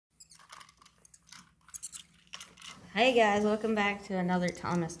Hi guys, welcome back to another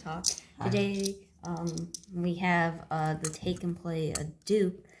Thomas Talk. Today we have the Take and Play a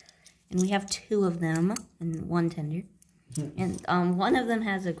dupe, and we have two of them and one tender. And one of them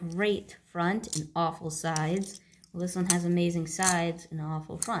has a great front and awful sides. Well, this one has amazing sides and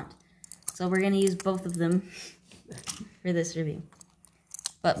awful front. So we're going to use both of them for this review.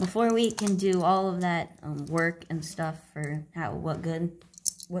 But before we can do all of that work and stuff for what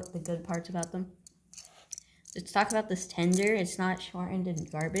the good parts about them, let's talk about this tender. It's not shortened in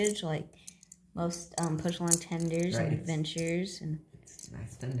garbage like most push along tenders and adventures. And it's a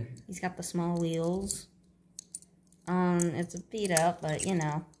nice tender. He's got the small wheels. It's a beat up, but you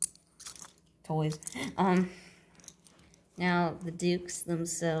know, toys. Now the Dukes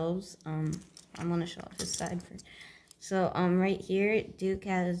themselves. I'm gonna show off his side first. So right here, Duke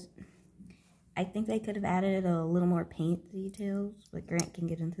has. I think they could have added a little more paint details, but Grant can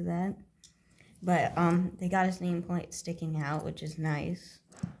get into that. But they got his nameplate sticking out, which is nice.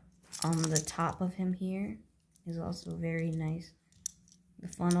 The top of him here is also very nice. The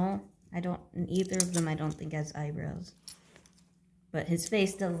funnel, either of them I don't think has eyebrows. But his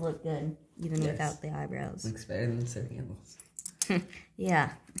face does look good, even without the eyebrows. Looks better than Sir Handles.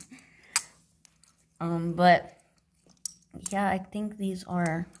 Yeah. But yeah, I think these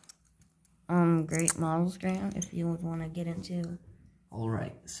are great models, Grant, if you would want to get into.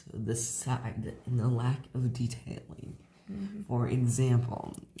 Alright, so the side and the lack of detailing. For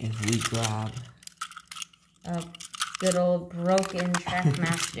example, if we grab a good old broken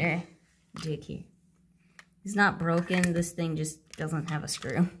Trackmaster Duke here. He's not broken, this thing just doesn't have a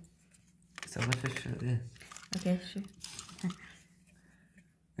screw. So let's just show this. Okay, sure.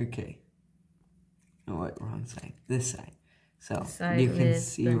 Okay. Oh, what, wrong side. This side. So side you can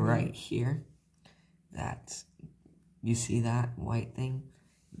see right here that you see that white thing?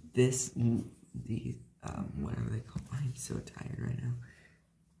 Whatever they call it. I'm so tired right now.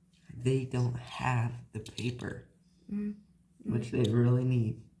 They don't have the paper, which they really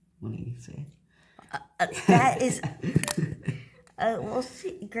need. What do you say? That is... we'll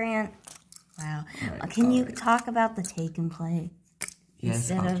see, Grant. Wow. Right, can you talk about the Take and Play? Yes,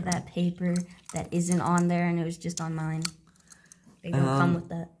 instead of that paper that isn't on there and it was just on mine. They don't come with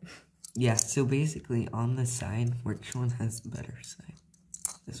that. Yeah, so basically on the side, which one has the better side?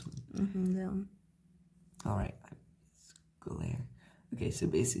 This one. That one. Alright, glare. Okay, so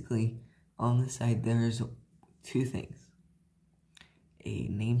basically on the side there's two things. A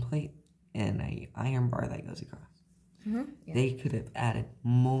nameplate and a iron bar that goes across. Yeah. They could have added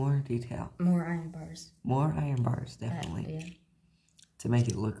more detail. More iron bars. More iron bars, definitely. Yeah. To make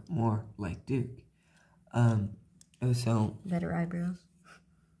it look more like Duke. Also... better eyebrows.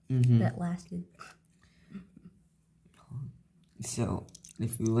 That lasted. So,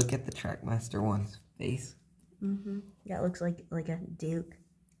 if you look at the Trackmaster one's face. That looks like a Duke.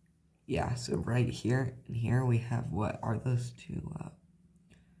 Yeah, so right here and here we have, what are those two?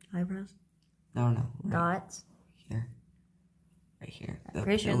 Eyebrows? No. Right dots? Here. Right here. I'm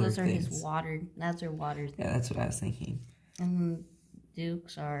pretty sure those are his watered. That's their watered. Yeah, that's what I was thinking. And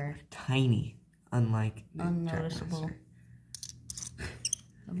Dukes are tiny, unlike the unnoticeable.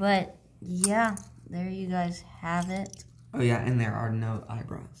 But yeah, there you guys have it. Oh yeah, and there are no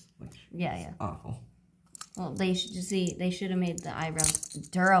eyebrows, which is awful. Well, they should have made the eyebrows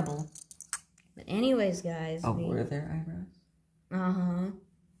durable. But anyways, guys. Oh, were there eyebrows?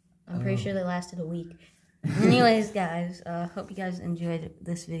 I'm pretty sure they lasted a week. Anyways, guys, hope you guys enjoyed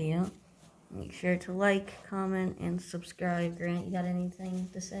this video. Make sure to like, comment, and subscribe. Grant, you got anything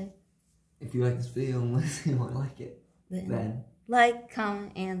to say? If you like this video and want to like it, then like,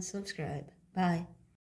 comment, and subscribe. Bye.